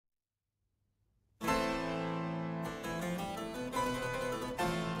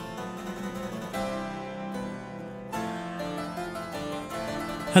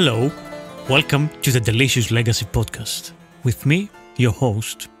Hello, welcome to the Delicious Legacy Podcast. With me, your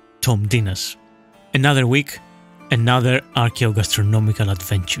host, Tom Dinas. Another week, another archaeogastronomical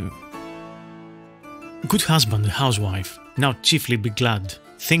adventure. Good husband and housewife, now chiefly be glad,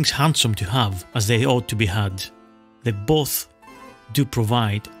 things handsome to have as they ought to be had. They both do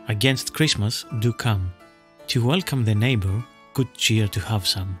provide, against Christmas do come. To welcome the neighbour, good cheer to have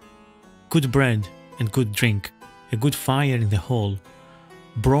some. Good bread and good drink, a good fire in the hall,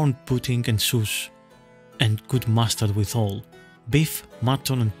 brawn pudding and sauce, and good mustard withal, beef,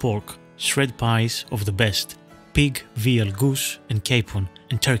 mutton and pork, shred pies of the best, pig, veal, goose and capon,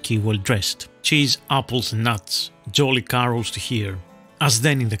 and turkey well dressed, cheese, apples and nuts, jolly carols to hear. As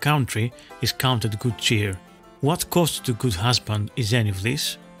then in the country is counted good cheer. What cost to good husband is any of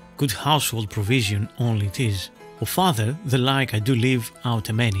this? Good household provision only it is. O father, the like I do leave out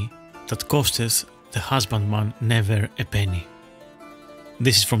a many, that costeth the husbandman never a penny.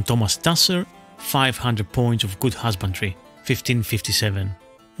 This is from Thomas Tasser, 500 Points of Good Husbandry, 1557.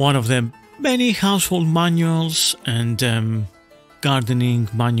 One of the many household manuals and gardening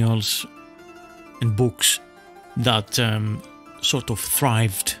manuals and books that sort of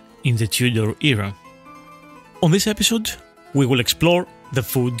thrived in the Tudor era. On this episode, we will explore the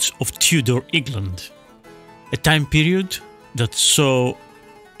foods of Tudor England, a time period that saw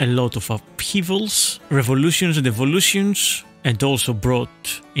a lot of upheavals, revolutions and evolutions, and also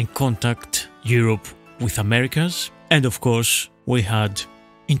brought in contact Europe with Americas. And of course, we had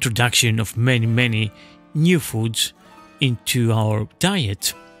introduction of many new foods into our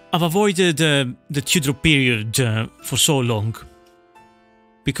diet. I've avoided the Tudor period for so long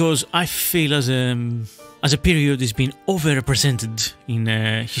because I feel as a period is being overrepresented in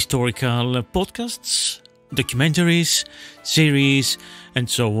historical podcasts, documentaries, series, and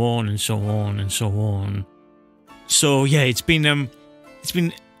so on and so on and so on. So yeah, it's been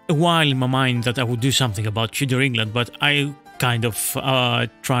a while in my mind that I would do something about Tudor England, but I kind of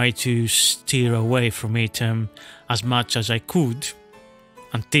try to steer away from it as much as I could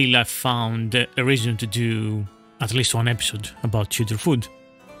until I found a reason to do at least one episode about Tudor food.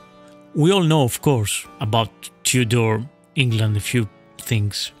 We all know, of course, about Tudor England a few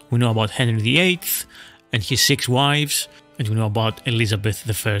things. We know about Henry VIII and his 6 wives, and we know about Elizabeth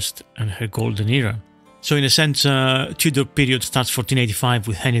I and her golden era. So in a sense, Tudor period starts 1485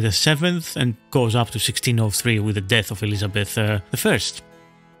 with Henry VII and goes up to 1603 with the death of Elizabeth I.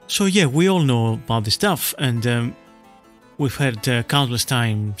 So yeah, we all know about this stuff, and we've heard countless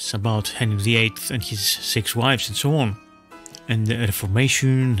times about Henry VIII and his 6 wives and so on, and the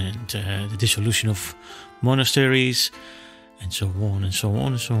Reformation and the dissolution of monasteries, and so on and so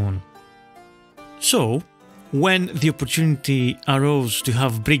on and so on. So, when the opportunity arose to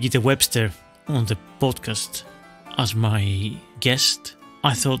have Brigitte Webster on the podcast as my guest,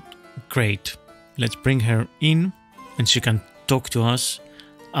 I thought, great, let's bring her in and she can talk to us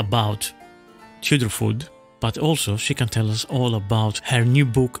about Tudor food, but also she can tell us all about her new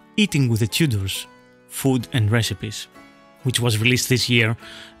book, Eating with the Tudors, Food and Recipes, which was released this year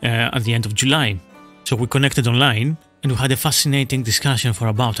at the end of July. So we connected online and we had a fascinating discussion for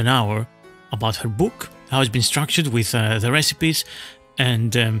about an hour about her book, how it's been structured with the recipes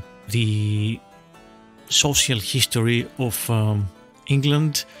and the social history of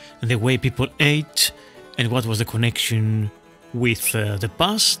England and the way people ate and what was the connection with the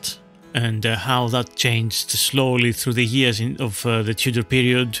past and how that changed slowly through the years of the Tudor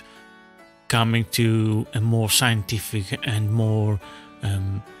period, coming to a more scientific and more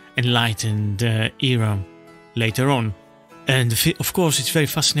enlightened era later on. And of course, it's very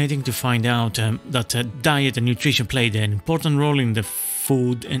fascinating to find out that diet and nutrition played an important role in the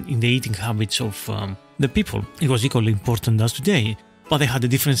food and in the eating habits of the people. It was equally important as today, but they had a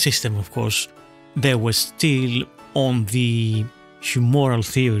different system, of course. They were still on the humoral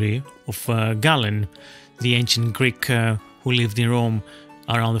theory of Galen, the ancient Greek who lived in Rome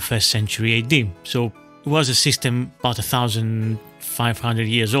around the 1st century AD. So it was a system about 1,500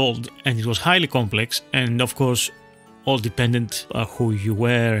 years old, and it was highly complex, and of course all dependent on who you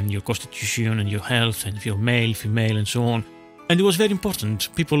were and your constitution and your health and if you're male, female and so on. And it was very important.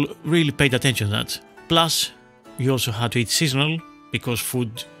 People really paid attention to that. Plus, you also had to eat seasonal because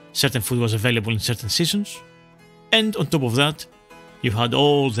certain food was available in certain seasons. And on top of that, you had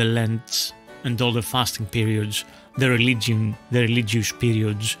all the Lents and all the fasting periods, the religious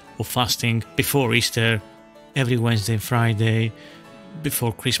periods of fasting before Easter, every Wednesday and Friday,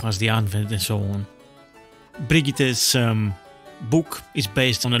 before Christmas, the Advent and so on. Brigitte's book is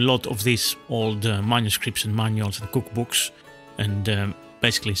based on a lot of these old manuscripts and manuals and cookbooks and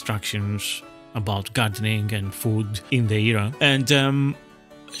basically instructions about gardening and food in the era. And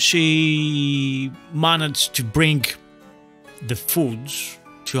she managed to bring the foods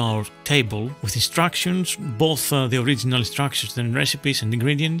to our table with instructions, both the original instructions and recipes and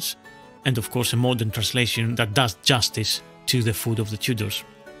ingredients, and of course a modern translation that does justice to the food of the Tudors.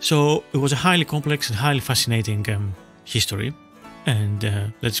 So it was a highly complex and highly fascinating history.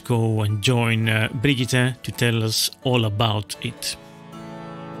 And let's go and join Brigitte to tell us all about it.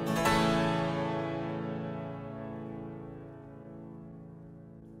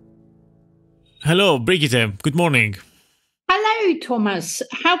 Hello, Brigitte. Good morning. Hello, Thomas.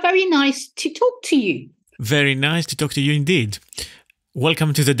 How very nice to talk to you. Very nice to talk to you indeed.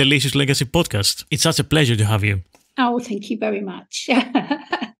 Welcome to the Delicious Legacy podcast. It's such a pleasure to have you. Oh, thank you very much.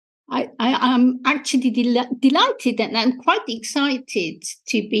 I am actually delighted and I'm quite excited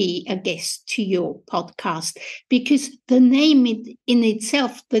to be a guest to your podcast because the name in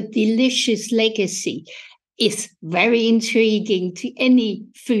itself, The Delicious Legacy, is very intriguing to any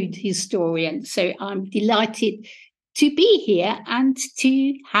food historian. So I'm delighted to be here and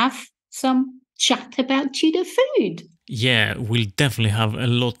to have some chat about Tudor food. Yeah, we'll definitely have a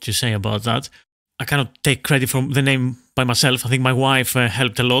lot to say about that. I cannot take credit for the name by myself. I think my wife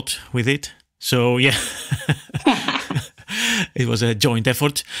helped a lot with it. So, yeah, it was a joint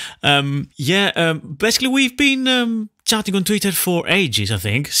effort. Basically, we've been chatting on Twitter for ages, I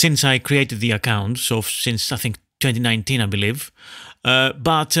think, since I created the account. So, since, I think, 2019, I believe. So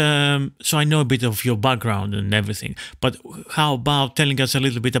I know a bit of your background and everything. But how about telling us a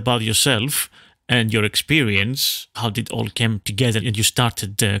little bit about yourself and your experience, how did it all came together and you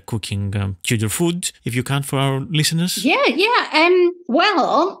started cooking Tudor food, if you can, for our listeners?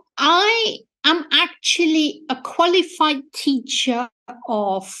 Well, I am actually a qualified teacher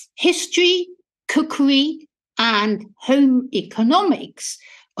of history, cookery, and home economics,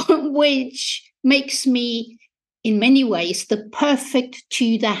 which makes me, in many ways, the perfect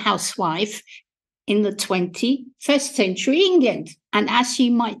Tudor housewife in the 21st century England. And as you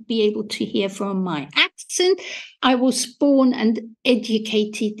might be able to hear from my accent, I was born and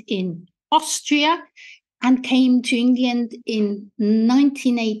educated in Austria and came to England in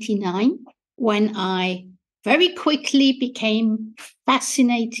 1989 when I very quickly became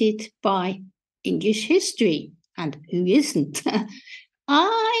fascinated by English history. And who isn't?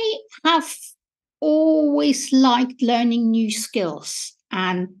 I have always liked learning new skills.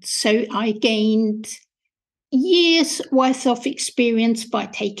 And so I gained years worth of experience by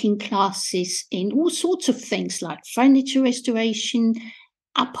taking classes in all sorts of things like furniture restoration,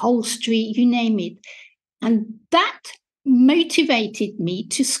 upholstery, you name it. And that motivated me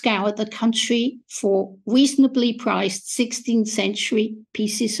to scour the country for reasonably priced 16th century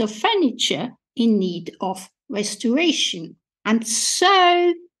pieces of furniture in need of restoration. And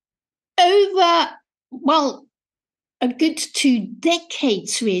so over, a good 2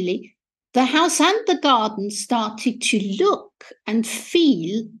 decades, really, the house and the garden started to look and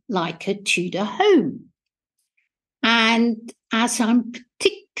feel like a Tudor home. And as I'm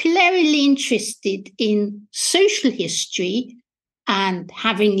particularly interested in social history and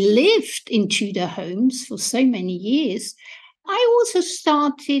having lived in Tudor homes for so many years, I also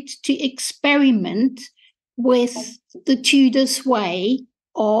started to experiment with the Tudors' way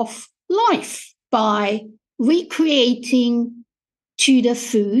of life by recreating Tudor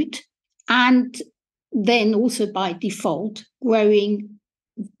food and then also by default growing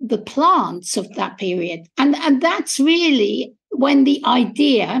the plants of that period. And that's really when the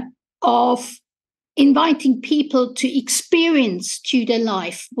idea of inviting people to experience Tudor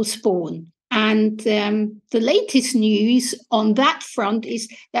life was born. And the latest news on that front is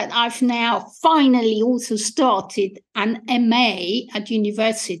that I've now finally also started an MA at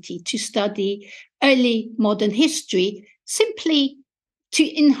university to study early modern history, simply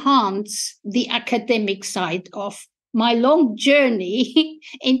to enhance the academic side of my long journey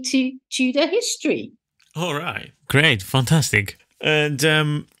into Tudor history. All right. Great. Fantastic. And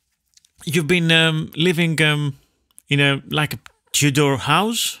you've been living in a Tudor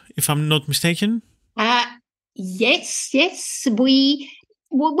house, if I'm not mistaken? Yes.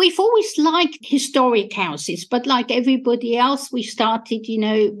 We've always liked historic houses, but like everybody else, we started,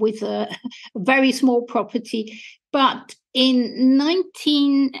 with a very small property. But in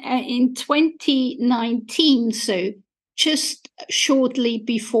 2019, so just shortly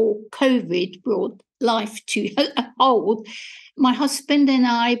before COVID brought life to a halt, my husband and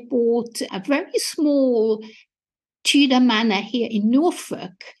I bought a very small Tudor manor here in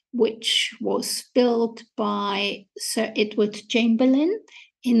Norfolk, which was built by Sir Edward Chamberlain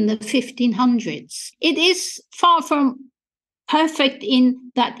in the 1500s. It is far from perfect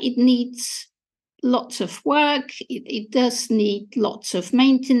in that it needs lots of work. It does need lots of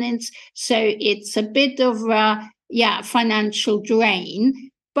maintenance. So it's a bit of a financial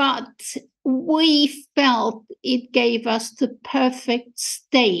drain. But we felt it gave us the perfect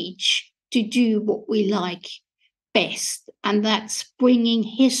stage to do what we like best, and that's bringing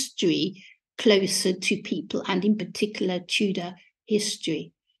history closer to people, and in particular Tudor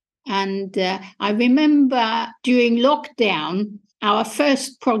history. And I remember during lockdown, our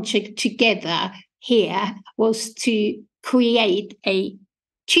first project together here was to create a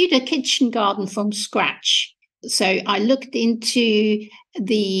Tudor kitchen garden from scratch. So I looked into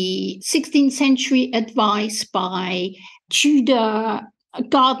the 16th century advice by Tudor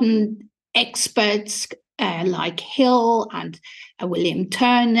garden experts like Hill and William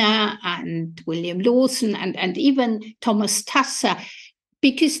Turner and William Lawson and even Thomas Tusser,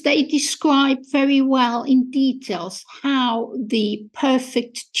 because they describe very well in details how the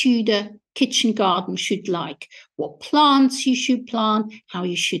perfect Tudor kitchen garden should like, what plants you should plant, how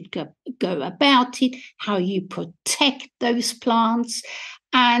you should go about it, how you protect those plants.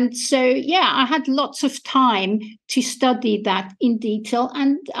 And so, I had lots of time to study that in detail,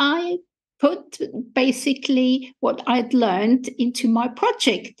 and I put basically what I'd learned into my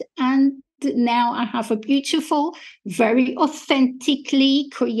project. And now I have a beautiful, very authentically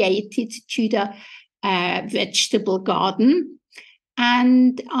created Tudor vegetable garden.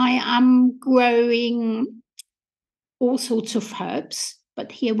 And I am growing all sorts of herbs.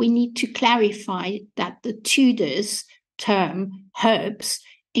 But here we need to clarify that the Tudors term herbs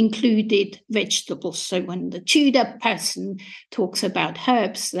included vegetables. So when the Tudor person talks about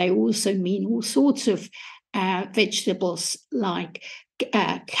herbs, they also mean all sorts of vegetables like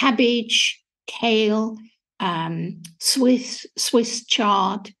cabbage, kale, Swiss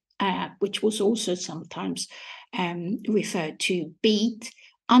chard, which was also sometimes referred to, beet,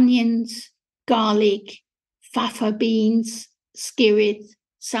 onions, garlic, fava beans, skirret,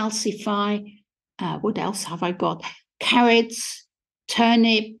 salsify. What else have I got? Carrots,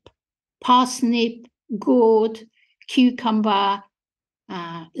 turnip, parsnip, gourd, cucumber,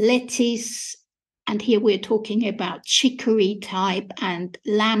 lettuce. And here we're talking about chicory type and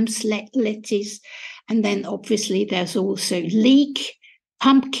lamb's lettuce. And then obviously there's also leek,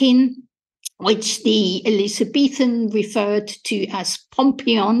 pumpkin, which the Elizabethan referred to as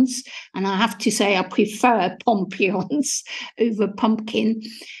pompions. And I have to say I prefer pompions over pumpkin.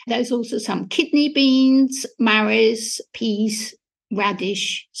 There's also some kidney beans, marrows, peas,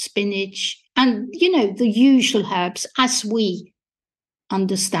 radish, spinach, and, the usual herbs as we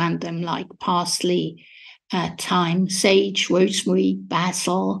understand them, like parsley, thyme, sage, rosemary,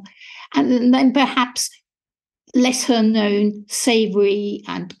 basil, and then perhaps lesser known savoury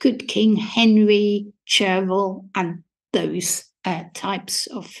and good King Henry, chervil, and those types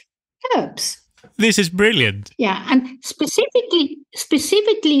of herbs. This is brilliant. Yeah, and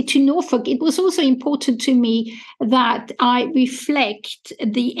specifically to Norfolk, it was also important to me that I reflect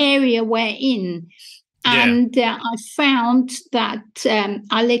the area we're in. And I found that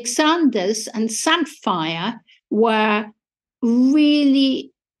Alexander's and Samphire were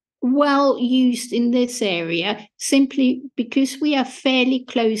really well used in this area, simply because we are fairly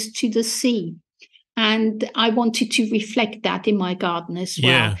close to the sea. And I wanted to reflect that in my garden as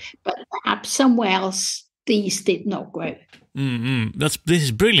well. But perhaps somewhere else, these did not grow. This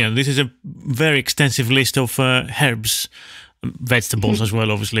is brilliant. This is a very extensive list of herbs, vegetables as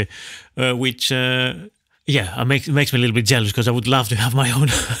well, obviously, which makes me a little bit jealous, because I would love to have my own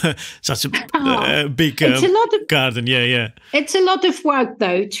such a big garden. It's a lot of work,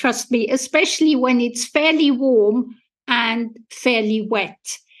 though, trust me, especially when it's fairly warm and fairly wet.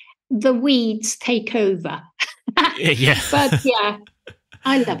 The weeds take over. But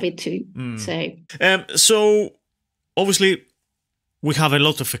I love it too. So obviously we have a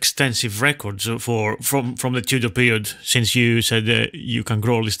lot of extensive records from the Tudor period, since you said you can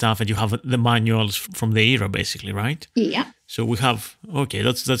grow all this stuff and you have the manuals from the era, basically, right? Yeah. So we have,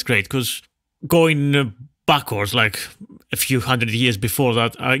 that's great, because going backwards, like a few hundred years before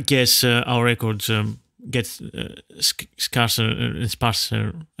that, I guess our records get scarcer and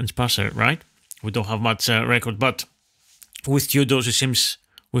sparser, right? We don't have much record, but with Tudors, it seems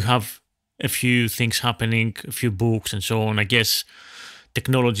we have a few things happening, a few books and so on. I guess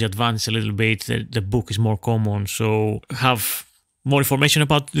technology advanced a little bit, the book is more common, so have more information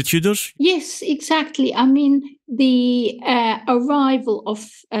about the Tudors? Yes, exactly. I mean, the arrival of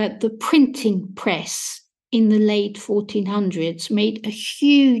the printing press in the late 1400s made a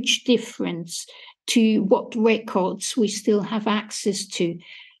huge difference to what records we still have access to.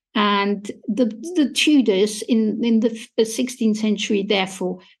 And the Tudors in the 16th century,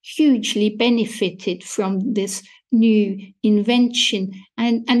 therefore, hugely benefited from this new invention.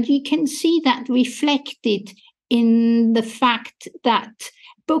 And you can see that reflected in the fact that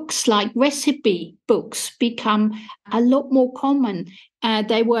books like recipe books become a lot more common.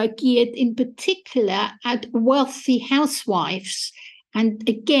 They were geared in particular at wealthy housewives. And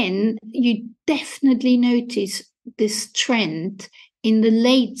again, you definitely notice this trend in the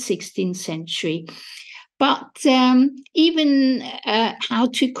late 16th century. But even how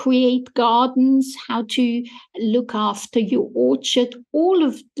to create gardens, how to look after your orchard, all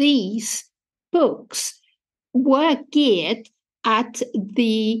of these books were geared at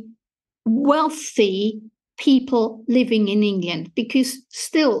the wealthy people living in England, because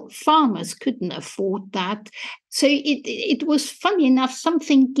still farmers couldn't afford that. So it was, funny enough,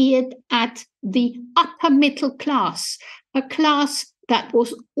 something geared at the upper middle class, a class that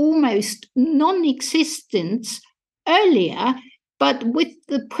was almost non-existent earlier, but with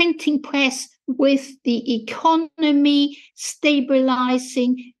the printing press, with the economy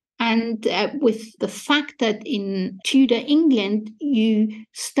stabilizing, and with the fact that in Tudor England, you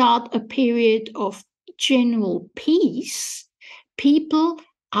start a period of general peace, people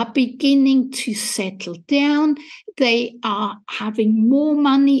are beginning to settle down. They are having more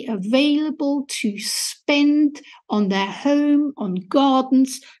money available to spend on their home, on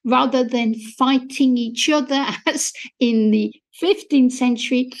gardens, rather than fighting each other as in the 15th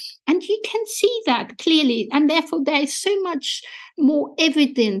century. And you can see that clearly. And therefore, there is so much more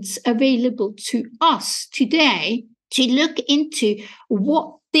evidence available to us today to look into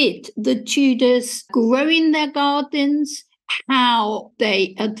what did the Tudors grow in their gardens, how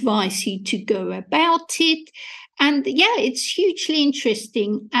they advise you to go about it. And yeah, it's hugely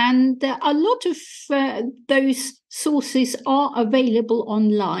interesting. And a lot of those sources are available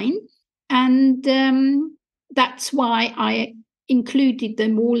online. And that's why I included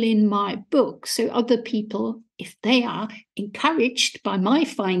them all in my book. So other people, if they are encouraged by my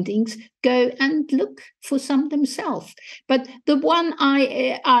findings, go and look for some themselves. But the ones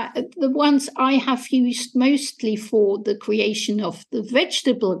I have used mostly for the creation of the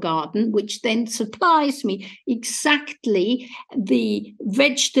vegetable garden, which then supplies me exactly the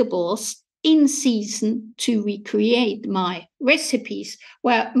vegetables in season to recreate my recipes,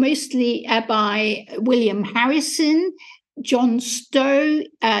 were mostly by William Harrison, John Stowe,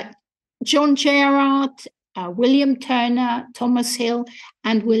 John Gerard, William Turner, Thomas Hill,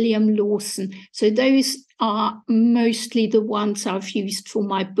 and William Lawson. So those are mostly the ones I've used for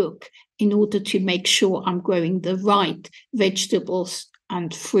my book in order to make sure I'm growing the right vegetables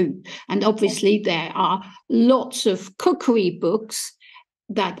and fruit. And obviously there are lots of cookery books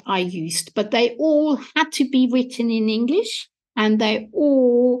that I used, but they all had to be written in English, and they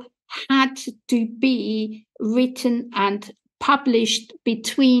all had to be written and published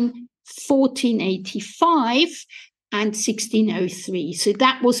between 1485 and 1603. So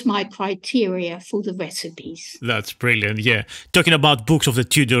that was my criteria for the recipes. That's brilliant. Yeah. Talking about books of the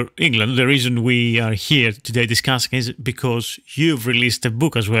Tudor England, the reason we are here today discussing is because you've released a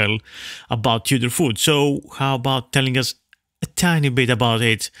book as well about Tudor food. So how about telling us a tiny bit about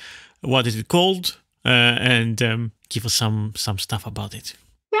it? What is it called? And give us some stuff about it.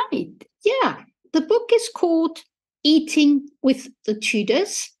 Right. Yeah. The book is called Eating with the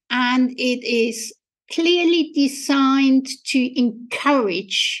Tudors, and it is clearly designed to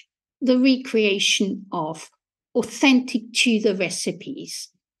encourage the recreation of authentic Tudor recipes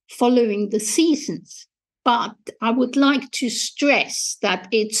following the seasons. But I would like to stress that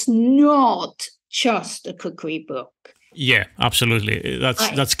it's not just a cookery book. Yeah, absolutely.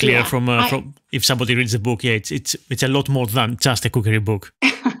 That's clear from if somebody reads the book. Yeah, it's a lot more than just a cookery book.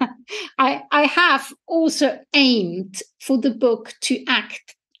 I have also aimed for the book to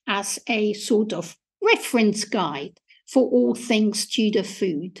act as a sort of reference guide for all things Tudor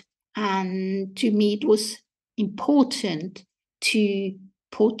food. And to me, it was important to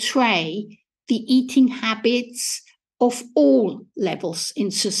portray the eating habits of all levels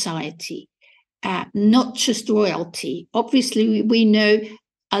in society, not just royalty. Obviously, we know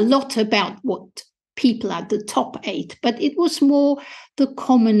a lot about what people at the top ate, but it was more the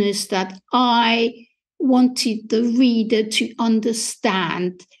commoners that I wanted the reader to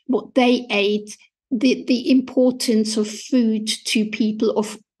understand what they ate, the importance of food to people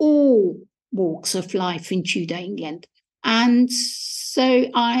of all walks of life in Tudor England. And so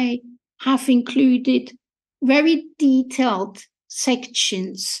I have included very detailed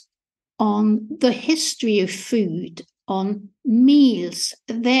sections on the history of food, on meals,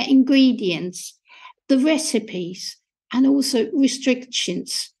 their ingredients, the recipes, and also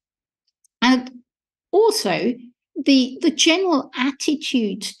restrictions And also the general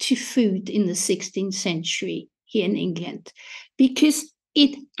attitude to food in the 16th century here in England, because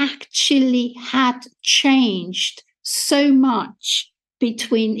it actually had changed so much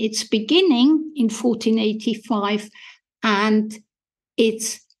between its beginning in 1485 and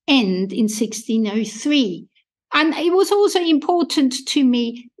its end in 1603. And it was also important to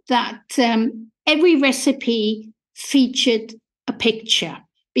me that every recipe featured a picture,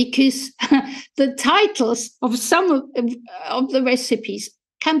 because the titles of some of the recipes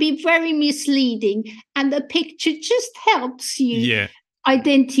can be very misleading, and the picture just helps you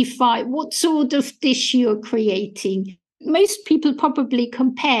identify what sort of dish you're creating. Most people probably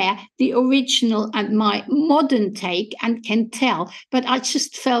compare the original and my modern take and can tell, but I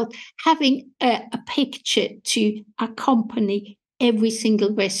just felt having a picture to accompany every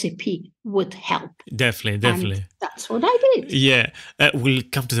single recipe would help. Definitely. And that's what I did. Yeah, we'll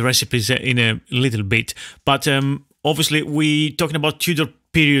come to the recipes in a little bit. But obviously, we're talking about Tudor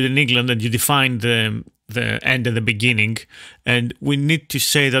period in England, and you defined the end and the beginning. And we need to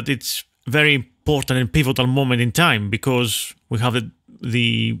say that it's very important and pivotal moment in time, because we have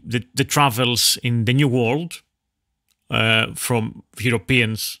the travels in the New World from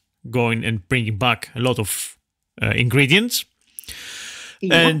Europeans going and bringing back a lot of ingredients.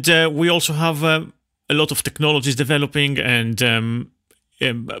 Yeah. And we also have a lot of technologies developing, and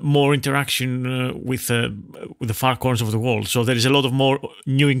more interaction with the far corners of the world. So there is a lot of more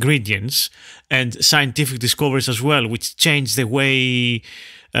new ingredients and scientific discoveries as well, which change the way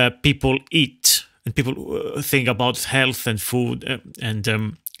people eat and people think about health and food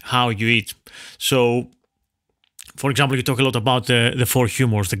and how you eat. So, for example, you talk a lot about the four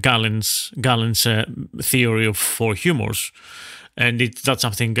humors, the Galen's theory of four humors, and that's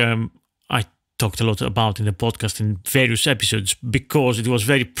something I talked a lot about in the podcast in various episodes, because it was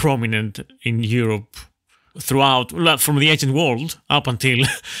very prominent in Europe throughout, from the ancient world up until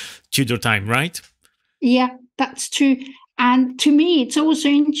Tudor time, right? Yeah, that's true. And to me, it's also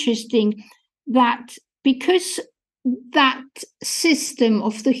interesting that because that system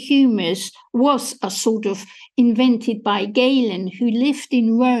of the humours was a sort of invented by Galen, who lived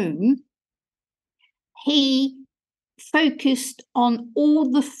in Rome, he focused on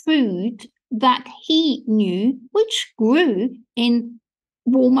all the food that he knew, which grew in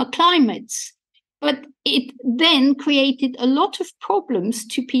warmer climates. But it then created a lot of problems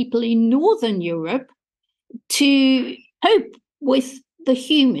to people in Northern Europe to cope with the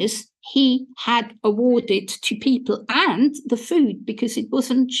humours he had awarded to people and the food, because it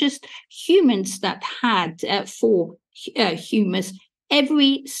wasn't just humans that had four humours.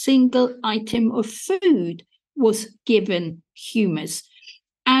 Every single item of food was given humours.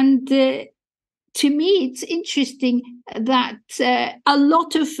 And to me, it's interesting that a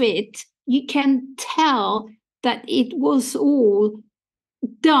lot of it, you can tell that it was all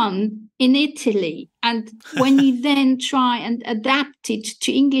done in Italy. And when you then try and adapt it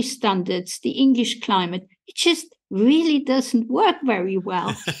to English standards, the English climate, it just really doesn't work very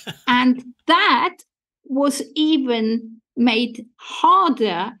well. And that was even made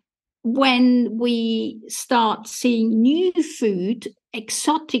harder when we start seeing new food,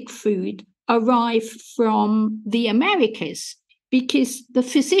 exotic food, arrive from the Americas, because the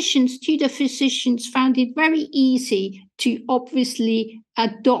Tudor physicians found it very easy to obviously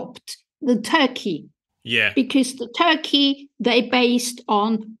adopt the turkey. Yeah. Because the turkey, they based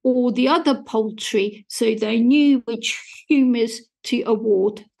on all the other poultry, so they knew which humours to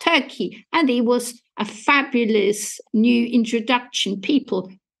award turkey. And it was a fabulous new introduction.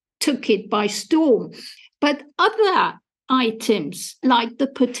 People took it by storm. But other items like the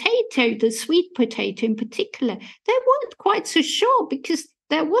potato, the sweet potato in particular, they weren't quite so sure, because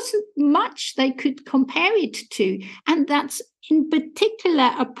there wasn't much they could compare it to. And that's in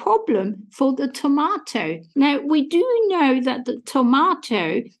particular a problem for the tomato. Now, we do know that the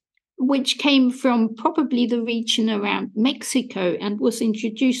tomato, which came from probably the region around Mexico and was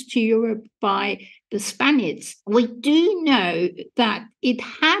introduced to Europe by the Spaniards, we do know that it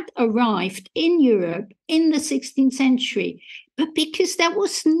had arrived in Europe in the 16th century, but because there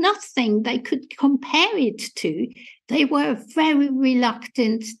was nothing they could compare it to, they were very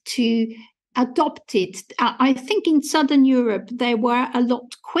reluctant to adopt it. I think in Southern Europe, they were a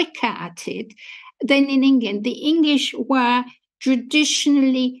lot quicker at it than in England. The English were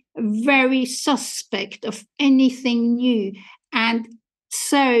traditionally very suspect of anything new. And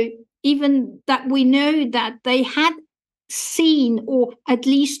so even that we know that they had seen or at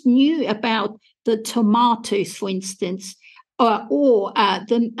least knew about the tomatoes, for instance, or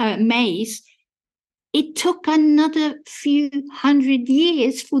the maize, it took another few hundred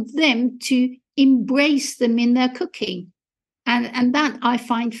years for them to embrace them in their cooking. And that I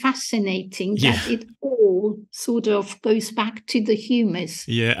find fascinating, that it all sort of goes back to the humours.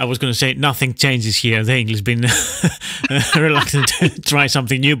 Yeah, I was going to say nothing changes here. The English been reluctant to try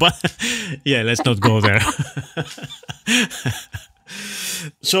something new, but yeah, let's not go there.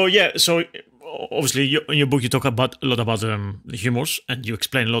 So obviously in your book you talk a lot about the humours, and you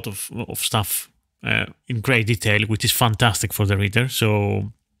explain a lot of stuff in great detail, which is fantastic for the reader.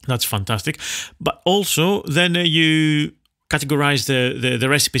 So that's fantastic. But also then you categorize the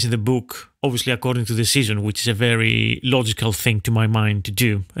recipes in the book, obviously according to the season, which is a very logical thing to my mind to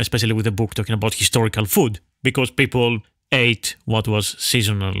do, especially with a book talking about historical food, because people ate what was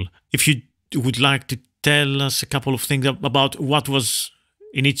seasonal. If you would like to tell us a couple of things about what was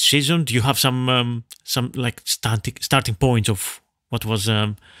in each season, do you have some like starting points of what was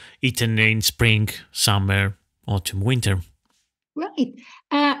eaten in spring, summer, autumn, winter? Right.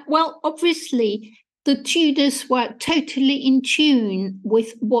 Well, obviously, the Tudors were totally in tune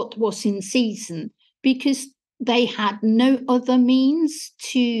with what was in season, because they had no other means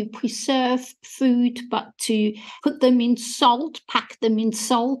to preserve food but to put them in salt, pack them in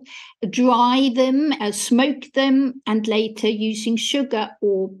salt, dry them, smoke them, and later using sugar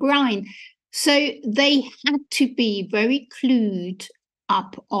or brine. So they had to be very clued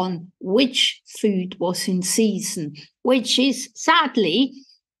up on which food was in season, which is sadly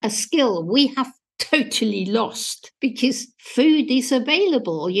a skill we have totally lost, because food is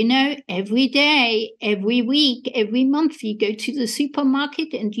available, every day, every week, every month. You go to the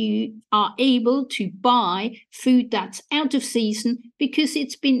supermarket and you are able to buy food that's out of season because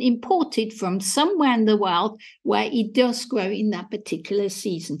it's been imported from somewhere in the world where it does grow in that particular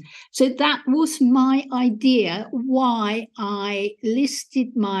season. So that was my idea, why I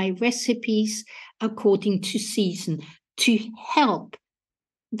listed my recipes according to season, to help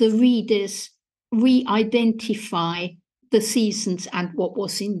the readers re-identify the seasons and what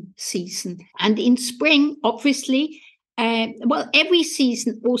was in season. And in spring, obviously, every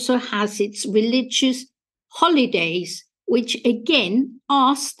season also has its religious holidays, which again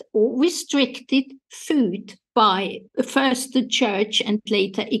asked or restricted food by first the church and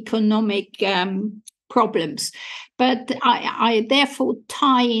later economic problems. But I therefore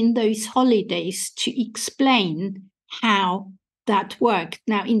tie in those holidays to explain how that worked.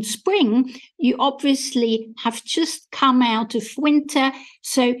 Now, in spring, you obviously have just come out of winter,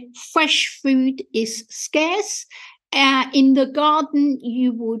 so fresh food is scarce. In the garden,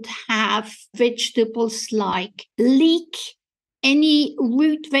 you would have vegetables like leek, any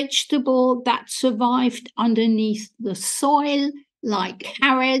root vegetable that survived underneath the soil, like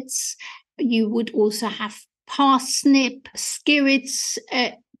carrots. You would also have parsnip, skirrets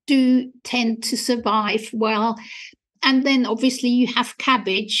do tend to survive well. And then obviously you have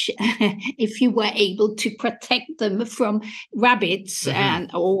cabbage if you were able to protect them from rabbits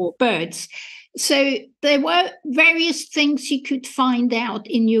or birds. So there were various things you could find out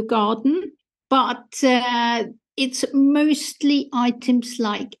in your garden, but it's mostly items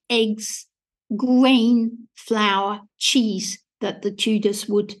like eggs, grain, flour, cheese that the Tudors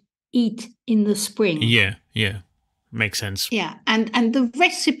would eat in the spring. Yeah. Makes sense. Yeah, and the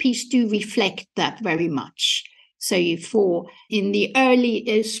recipes do reflect that very much. So in the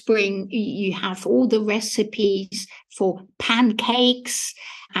early spring, you have all the recipes for pancakes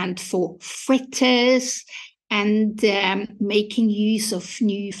and for fritters and making use of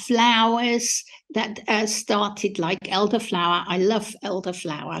new flours that started, like elderflower. I love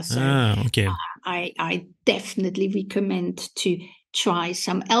elderflower. So okay. I definitely recommend to try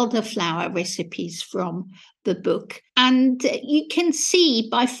some elderflower recipes from the book. And you can see,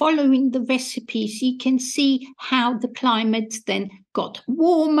 by following the recipes, you can see how the climate then got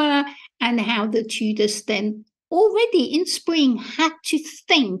warmer and how the Tudors then already in spring had to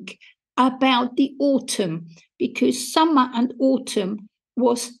think about the autumn, because summer and autumn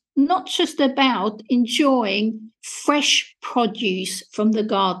was not just about enjoying fresh produce from the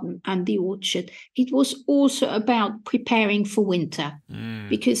garden and the orchard. It was also about preparing for winter,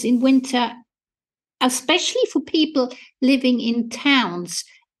 because in winter, especially for people living in towns,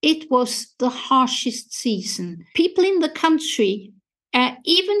 it was the harshest season. People in the country,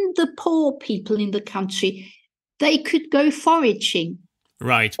 even the poor people in the country, they could go foraging.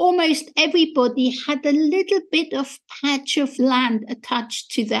 Right. Almost everybody had a little bit of patch of land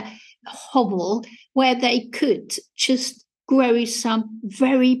attached to the hovel where they could just grow some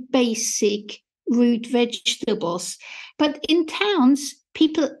very basic root vegetables. But in towns,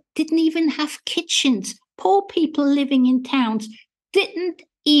 people didn't even have kitchens. Poor people living in towns didn't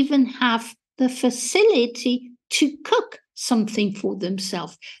even have the facility to cook something for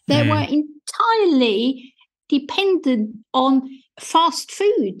themselves. They were entirely dependent on fast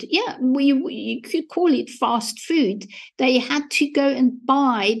food. Yeah, you could call it fast food. They had to go and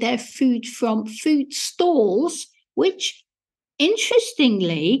buy their food from food stalls, which,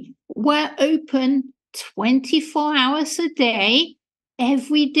 interestingly, were open 24 hours a day,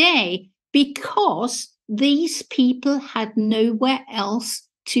 every day, because these people had nowhere else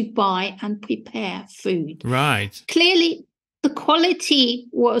to buy and prepare food. Right. Clearly, the quality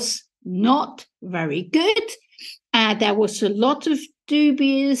was not very good. There was a lot of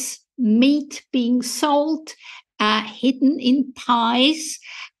dubious meat being sold, hidden in pies.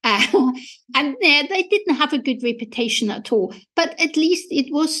 And they didn't have a good reputation at all. But at least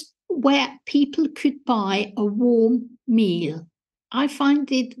it was where people could buy a warm meal. I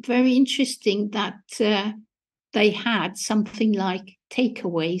find it very interesting that they had something like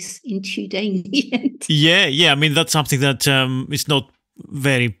takeaways in Tudor England. Yeah. I mean, that's something that is not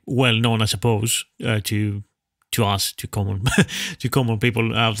very well known, I suppose, to us, to common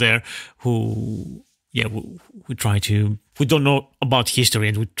people out there who don't know about history,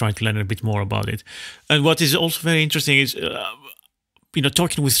 and we try to learn a bit more about it. And what is also very interesting is,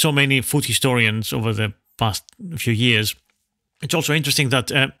 talking with so many food historians over the past few years, it's also interesting that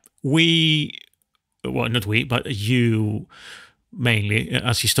not we, but you mainly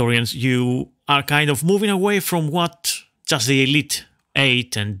as historians, you are kind of moving away from what just the elite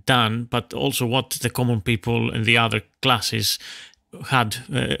ate and done, but also what the common people and the other classes had.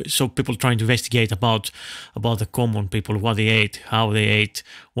 So people trying to investigate about the common people, what they ate, how they ate,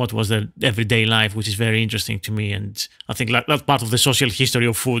 what was their everyday life, which is very interesting to me. And I think that part of the social history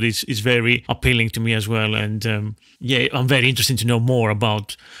of food is very appealing to me as well. And I'm very interested to know more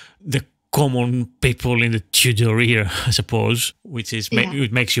about the common people in the Tudor era, I suppose, which is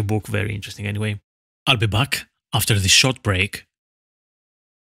it makes your book very interesting anyway. I'll be back after this short break.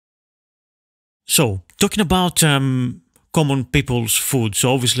 So, talking about common people's food.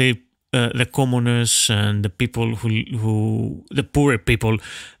 So obviously the commoners and the people the poorer people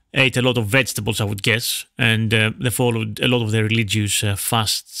ate a lot of vegetables, I would guess, and they followed a lot of the religious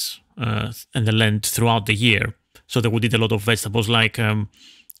fasts and the Lent throughout the year. So they would eat a lot of vegetables like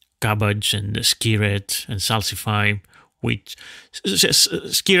cabbage and skirret and salsify, which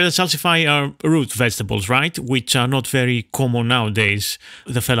skirret and salsify are root vegetables, right? Which are not very common nowadays.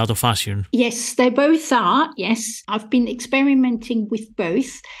 They fell out of fashion. Yes, they both are. Yes, I've been experimenting with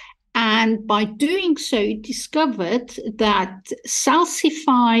both. And by doing so, discovered that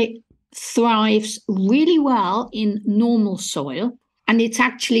salsify thrives really well in normal soil. And it's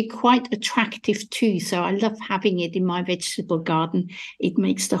actually quite attractive too. So I love having it in my vegetable garden. It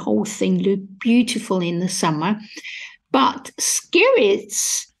makes the whole thing look beautiful in the summer. But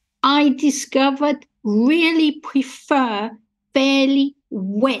skirrets, I discovered, really prefer fairly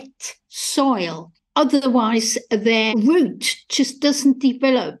wet soil. Otherwise, their root just doesn't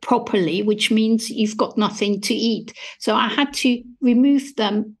develop properly, which means you've got nothing to eat. So I had to remove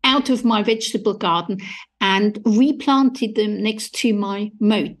them out of my vegetable garden and replanted them next to my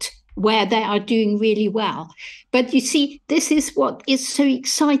moat, where they are doing really well. But you see, this is what is so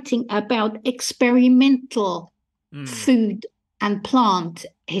exciting about experimental food and plant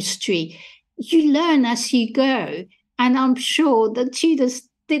history. You learn as you go. And I'm sure the Tudors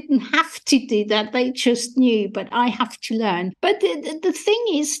didn't have to do that. They just knew, but I have to learn. But the thing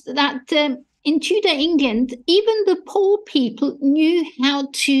is that in Tudor England, even the poor people knew how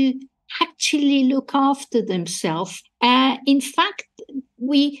to actually look after themselves. In fact,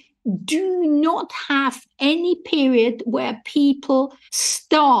 we do not have any period where people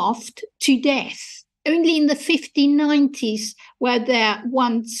starved to death. Only in the 1590s were there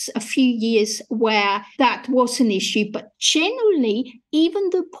once a few years where that was an issue. But generally, even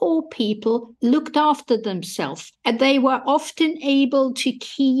the poor people looked after themselves. And they were often able to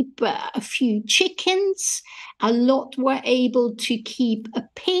keep a few chickens. A lot were able to keep a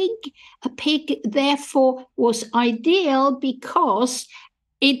pig. A pig, therefore, was ideal because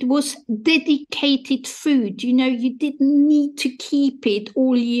it was dedicated food. You know, you didn't need to keep it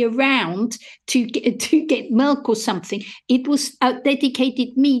all year round to get milk or something. It was a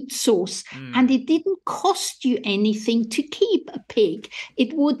dedicated meat source, and it didn't cost you anything to keep a pig.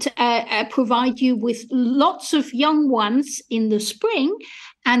 It would provide you with lots of young ones in the spring,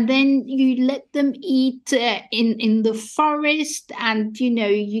 and then you let them eat in the forest, and, you know,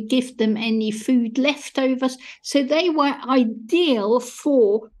 you give them any food leftovers. So they were ideal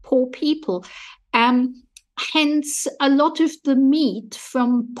for poor people. Hence, a lot of the meat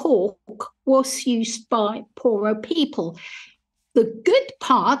from pork was used by poorer people. the good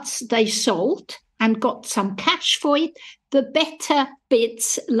parts they sold and got some cash for it. The better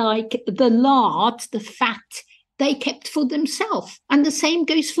bits, like the lard, the fat, they kept for themselves. And the same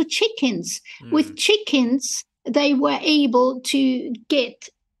goes for chickens. With chickens, they were able to get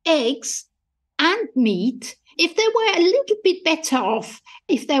eggs and meat. If they were a little bit better off,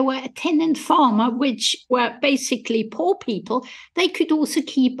 if they were a tenant farmer, which were basically poor people, they could also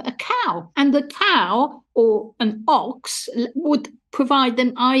keep a cow. And the cow or an ox would provide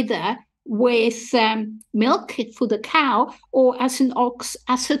them either with milk for the cow or as an ox,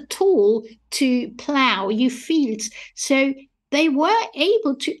 as a tool to plow your fields. So they were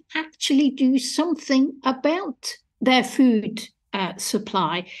able to actually do something about their food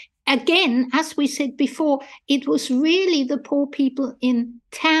supply. Again, as we said before, it was really the poor people in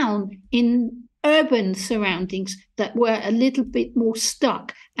town, in urban surroundings, that were a little bit more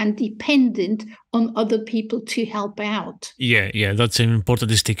stuck and dependent on other people to help out. Yeah, that's an important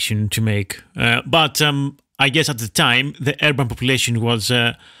distinction to make. But I guess at the time, the urban population was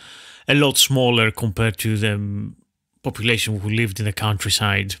a lot smaller compared to the population who lived in the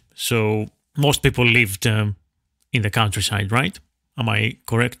countryside. So most people lived in the countryside, right? Am I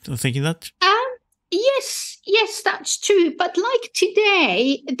correct in thinking that? Yes, that's true. But like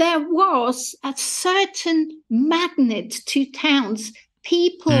today, there was a certain magnet to towns.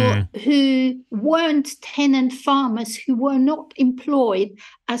 People who weren't tenant farmers, who were not employed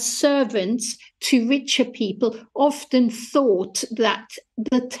as servants to richer people, often thought that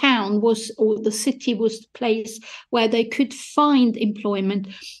the town was, or the city was, the place where they could find employment.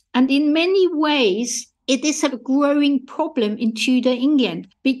 And in many ways, it is a growing problem in Tudor England,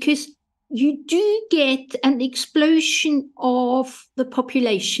 because you do get an explosion of the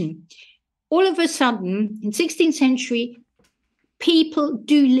population. All of a sudden, in 16th century, people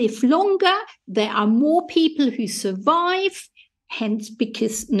do live longer. There are more people who survive, hence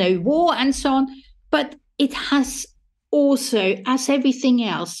because no war and so on. But it has also, as everything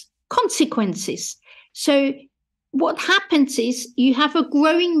else, consequences. So what happens is you have a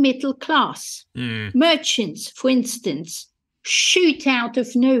growing middle class. Merchants, for instance, shoot out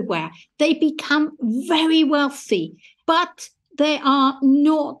of nowhere. They become very wealthy, but they are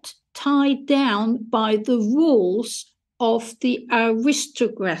not tied down by the rules of the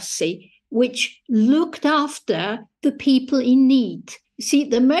aristocracy, which looked after the people in need. See,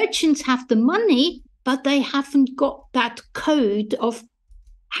 the merchants have the money, but they haven't got that code of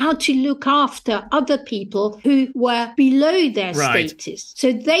how to look after other people who were below their status.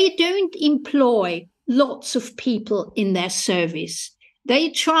 So they don't employ lots of people in their service. They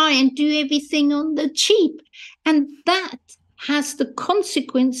try and do everything on the cheap. And that has the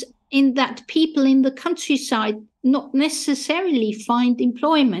consequence in that people in the countryside not necessarily find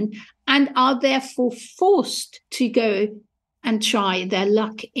employment and are therefore forced to go and try their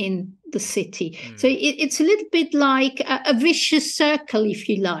luck in the city. So it's a little bit like a vicious circle, if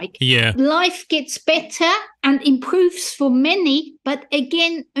you like. Yeah. Life gets better and improves for many, but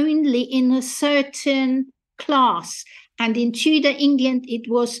again, only in a certain class. And in Tudor England, it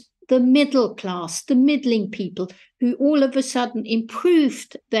was the middle class, the middling people, who all of a sudden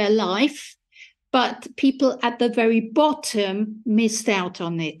improved their life, but people at the very bottom missed out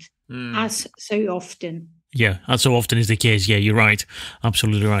on it, as so often. Yeah, as so often is the case. Yeah, you're right.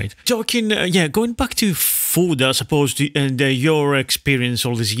 Absolutely right. Talking, going back to food, I suppose, and your experience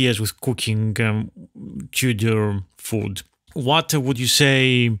all these years with cooking Tudor food, what would you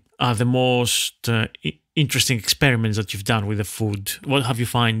say are the most interesting experiments that you've done with the food? What have you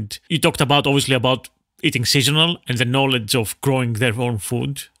found? You talked about, obviously, about eating seasonal and the knowledge of growing their own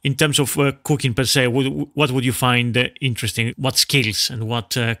food. In terms of cooking per se, what would you find interesting? What skills and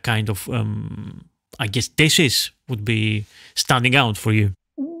what kind of I guess dishes would be standing out for you?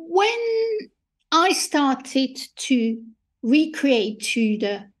 When I started to recreate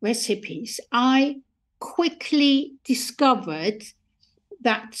Tudor recipes, I quickly discovered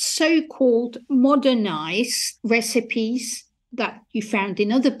that so-called modernized recipes that you found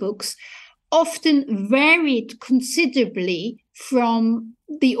in other books often varied considerably from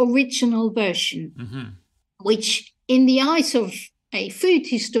the original version, which in the eyes of a food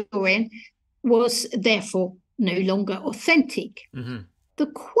historian was therefore no longer authentic. The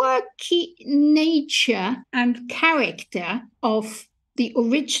quirky nature and character of the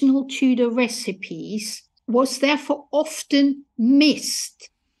original Tudor recipes was therefore often missed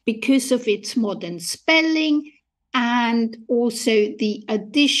because of its modern spelling and also the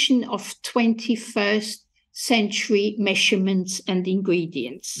addition of 21st century measurements and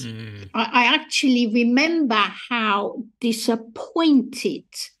ingredients. I actually remember how disappointed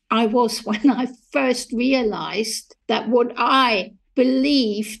I was when I first realized that what I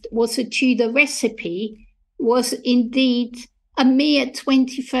believed was a Tudor recipe was indeed a mere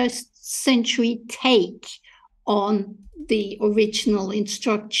 21st century take on the original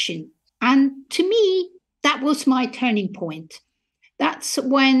instruction. And to me, that was my turning point. That's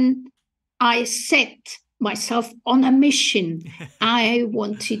when I set myself on a mission. I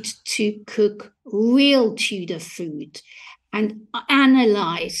wanted to cook real Tudor food and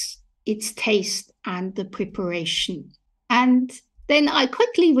analyze its taste and the preparation. And then I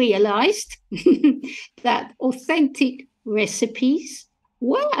quickly realized that authentic recipes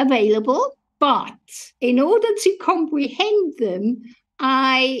were available, but in order to comprehend them,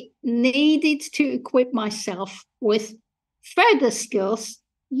 I needed to equip myself with further skills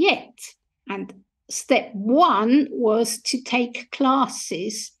yet. And step one was to take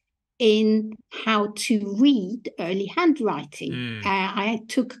classes in how to read early handwriting. I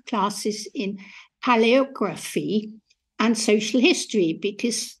took classes in paleography and social history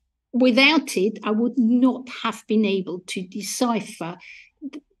because without it, I would not have been able to decipher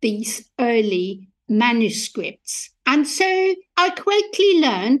these early manuscripts. And so I quickly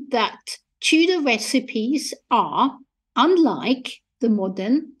learned that Tudor recipes are, unlike the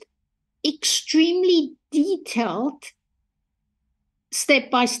modern, extremely detailed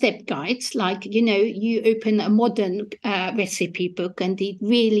step-by-step guides. Like, you open a modern recipe book and it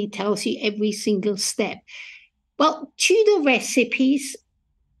really tells you every single step. Well, Tudor recipes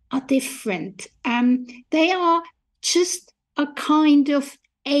are different. They are just a kind of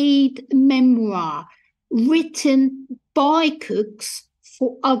aid memoir written by cooks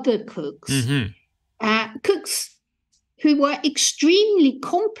for other cooks. Cooks who were extremely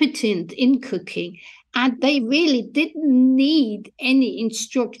competent in cooking, and they really didn't need any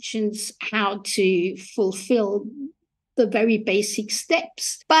instructions how to fulfill the very basic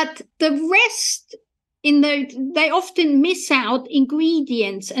steps. But the rest, they often miss out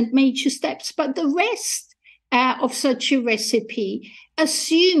ingredients and major steps, but the rest of such a recipe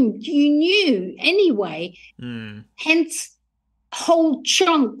assumed you knew anyway. Hence, whole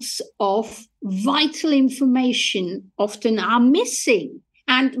chunks of vital information often are missing,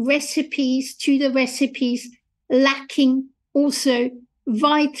 and Tudor recipes lacking also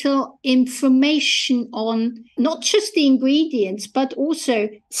vital information on not just the ingredients, but also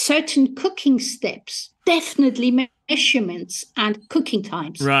certain cooking steps, definitely measurements and cooking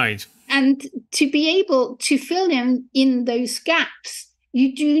times. Right. And to be able to fill in those gaps,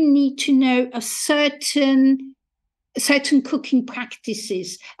 you do need to know a certain cooking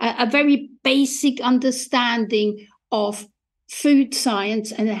practices, a very basic understanding of food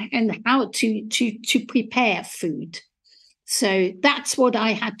science and how to prepare food. So that's what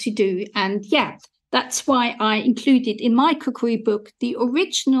I had to do. And that's why I included in my cookery book the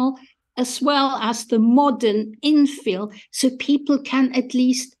original as well as the modern infill, so people can at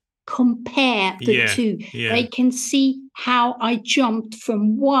least compare the two. They can see how I jumped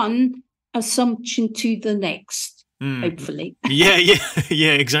from one assumption to the next. Hopefully.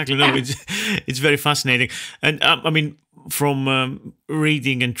 Exactly. No, it's very fascinating. And I mean, from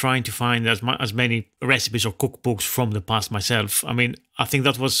reading and trying to find as many recipes or cookbooks from the past myself, I mean, I think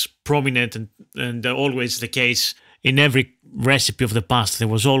that was prominent and always the case in every recipe of the past. There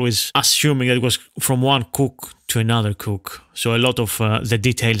was always assuming that it was from one cook to another cook. So a lot of the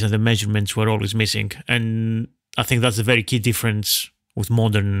details and the measurements were always missing. And I think that's a very key difference with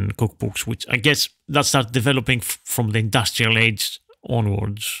modern cookbooks, which I guess that started developing from the industrial age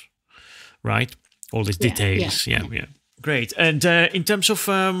onwards, right? All these details. Yeah. Great. And in terms of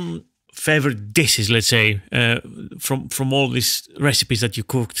favorite dishes, let's say, from all these recipes that you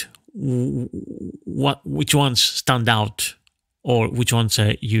cooked, which ones stand out, or which ones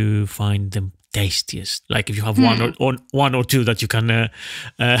you find them tastiest? Like if you have one or two that you can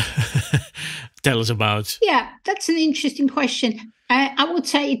tell us about. Yeah, that's an interesting question. I would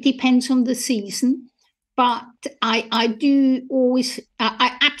say it depends on the season, but I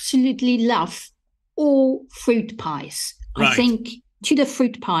absolutely love all fruit pies. Right. I think Tudor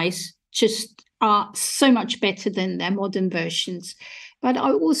fruit pies just are so much better than their modern versions. But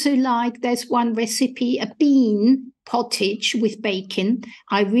I also there's one recipe, a bean pottage with bacon.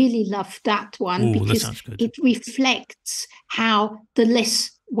 I really love that one because it reflects how the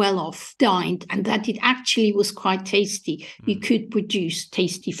less well-off dined, and that it actually was quite tasty. You could produce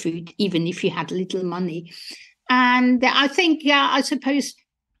tasty food even if you had little money. And I think, I suppose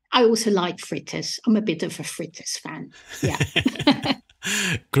I also like fritters. I'm a bit of a fritters fan. Yeah.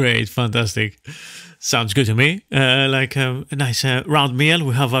 Great, fantastic. Sounds good to me. Like a nice round meal.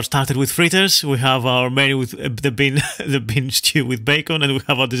 We have our starter with fritters. We have our menu with the bean the bean stew with bacon, and we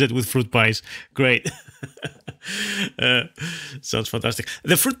have our dessert with fruit pies. Great. Sounds fantastic.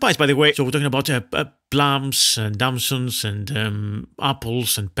 The fruit pies, by the way. So we're talking about plums and damsons and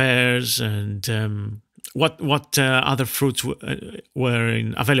apples and pears and what other fruits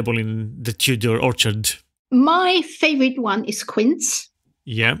were available in the Tudor orchard? My favorite one is quince.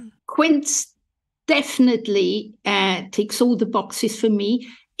 Yeah. Quince definitely ticks all the boxes for me.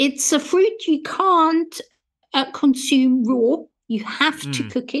 It's a fruit you can't consume raw. You have to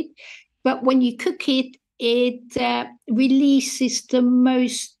cook it. But when you cook it, it releases the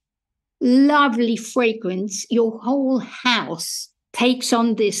most lovely fragrance. Your whole house takes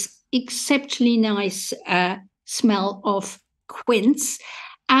on this exceptionally nice smell of quince.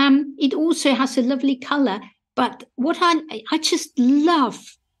 It also has a lovely color. But what I just love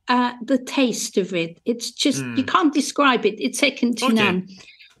the taste of it. It's just, you can't describe it. It's second to none.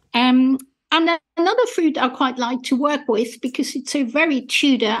 And another fruit I quite like to work with, because it's so very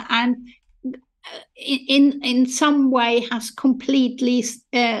Tudor and in some way has completely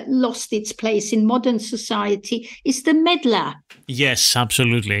lost its place in modern society, is the medlar. Yes,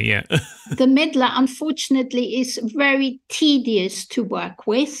 absolutely, yeah. The medlar, unfortunately, is very tedious to work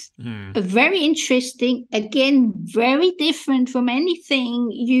with, very interesting, again, very different from anything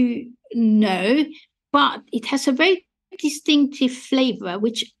you know, but it has a very distinctive flavor,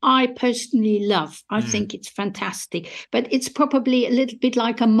 which I personally love. I think it's fantastic, but it's probably a little bit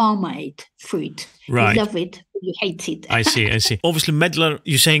like a marmite fruit. Right. You love it, or you hate it. I see. Obviously, medlar,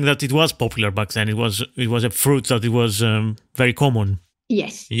 you're saying that it was popular back then. It was a fruit that it was very common.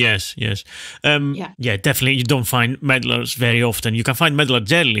 Yes. Yeah, definitely. You don't find medlars very often. You can find medlar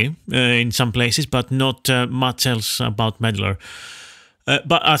jelly in some places, but not much else about medlar.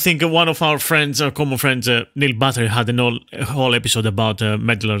 But I think one of our friends, our common friends, Neil Battery, had a whole episode about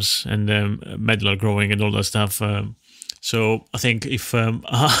medlars and medlar growing and all that stuff. So I think if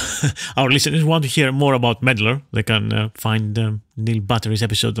our listeners want to hear more about medlar, they can find Neil Battery's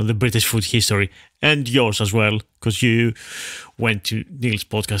episode on the British food history, and yours as well, because you went to Neil's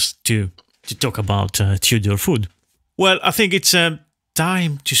podcast to talk about Tudor food. Well, I think it's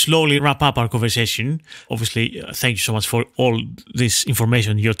time to slowly wrap up our conversation. Obviously, thank you so much for all this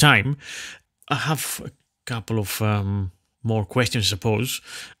information, your time. I have a couple of more questions, I suppose.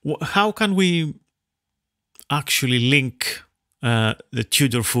 How can we actually link the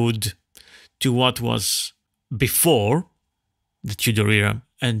Tudor food to what was before the Tudor era?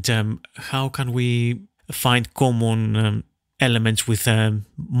 And how can we find common elements with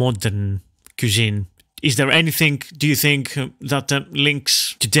modern cuisine? Is there anything, do you think, that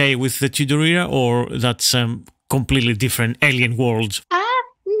links today with the Tudor era, or that's completely different alien worlds?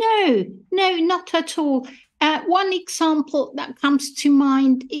 No, not at all. One example that comes to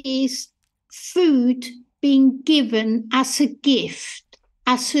mind is food being given as a gift,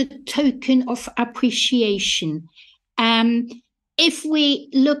 as a token of appreciation. If we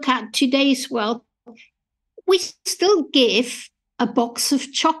look at today's world, we still give a box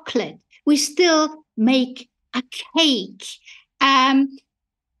of chocolate. We still make a cake,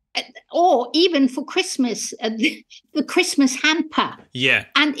 or even for Christmas, the Christmas hamper. Yeah.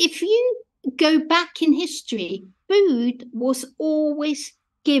 And if you go back in history, food was always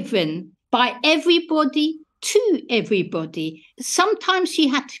given by everybody to everybody. Sometimes you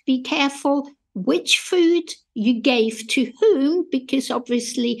had to be careful which food you gave to whom, because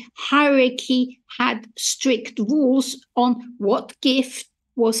obviously hierarchy had strict rules on what gift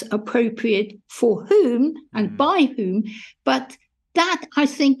was appropriate for whom and by whom. But that, I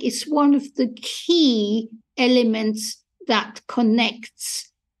think, is one of the key elements that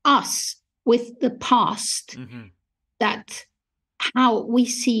connects us with the past, that how we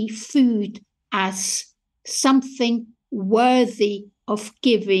see food as something worthy of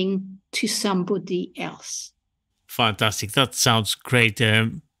giving to somebody else. Fantastic. That sounds great.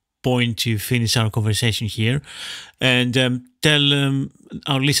 Point to finish our conversation here, and tell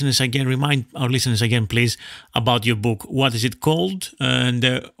our listeners again, remind our listeners again, please, about your book. What is it called,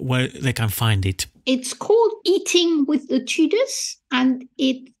 and where they can find it? It's called Eating with the Tudors, and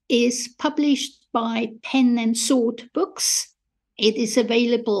it is published by Pen and Sword Books. It is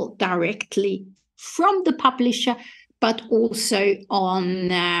available directly from the publisher, but also on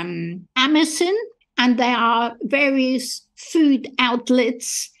Amazon, and there are various food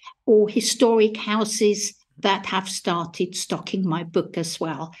outlets or historic houses that have started stocking my book as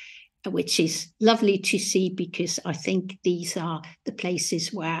well. which is lovely to see, because I think these are the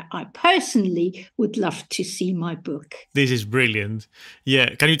places where I personally would love to see my book. This is brilliant.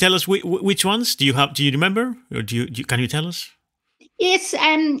 Yeah, can you tell us which ones do you have? Do you remember, or can you tell us? Yes,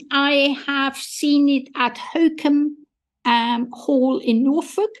 I have seen it at Hokum Hall in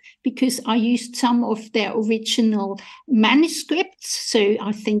Norfolk, because I used some of their original manuscripts. So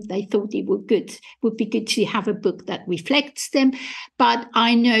I think they thought it would be good to have a book that reflects them. But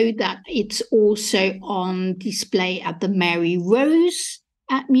I know that it's also on display at the Mary Rose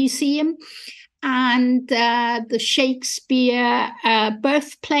Museum, and the Shakespeare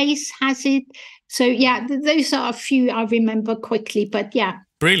birthplace has it. So yeah, those are a few I remember quickly, but yeah.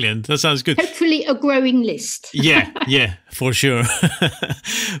 Brilliant. That sounds good. Hopefully a growing list. yeah, for sure.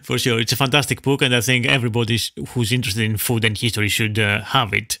 For sure. It's a fantastic book, and I think everybody who's interested in food and history should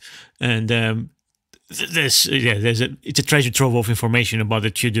have it. And it's a treasure trove of information about the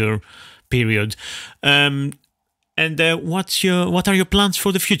Tudor period. And what are your plans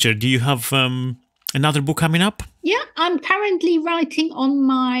for the future? Do you have another book coming up? Yeah, I'm currently writing on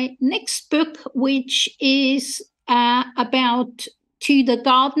my next book, which is about Tudor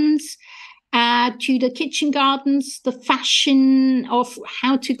gardens, Tudor kitchen gardens, the fashion of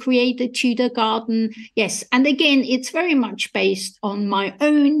how to create a Tudor garden. Yes, and again, it's very much based on my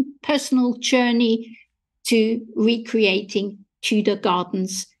own personal journey to recreating Tudor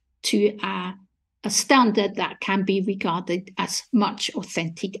gardens to a standard that can be regarded as much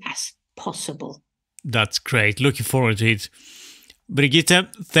authentic as possible. That's great. Looking forward to it. Brigitte,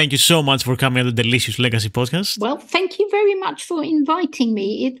 thank you so much for coming on the Delicious Legacy podcast. Well, thank you very much for inviting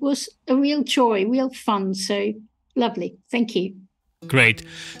me. It was a real joy, real fun. So lovely. Thank you. Great.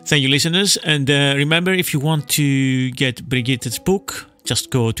 Thank you, listeners. And remember, if you want to get Brigitte's book, just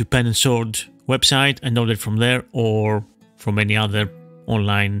go to Pen and Sword website and order from there, or from any other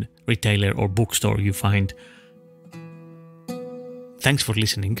online retailer or bookstore you find. Thanks for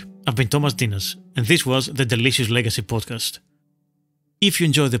listening. I've been Thomas Dinas, and this was the Delicious Legacy podcast. If you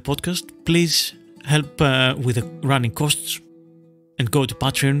enjoy the podcast, please help with the running costs and go to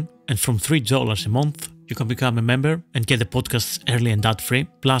Patreon, and from $3 a month you can become a member and get the podcasts early and ad-free,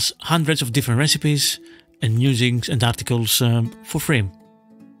 plus hundreds of different recipes and musings and articles for free.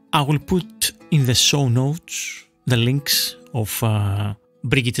 I will put in the show notes the links of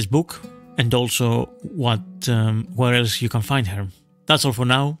Brigitte's book and also where else you can find her. That's all for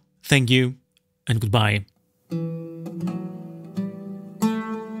now. Thank you and goodbye.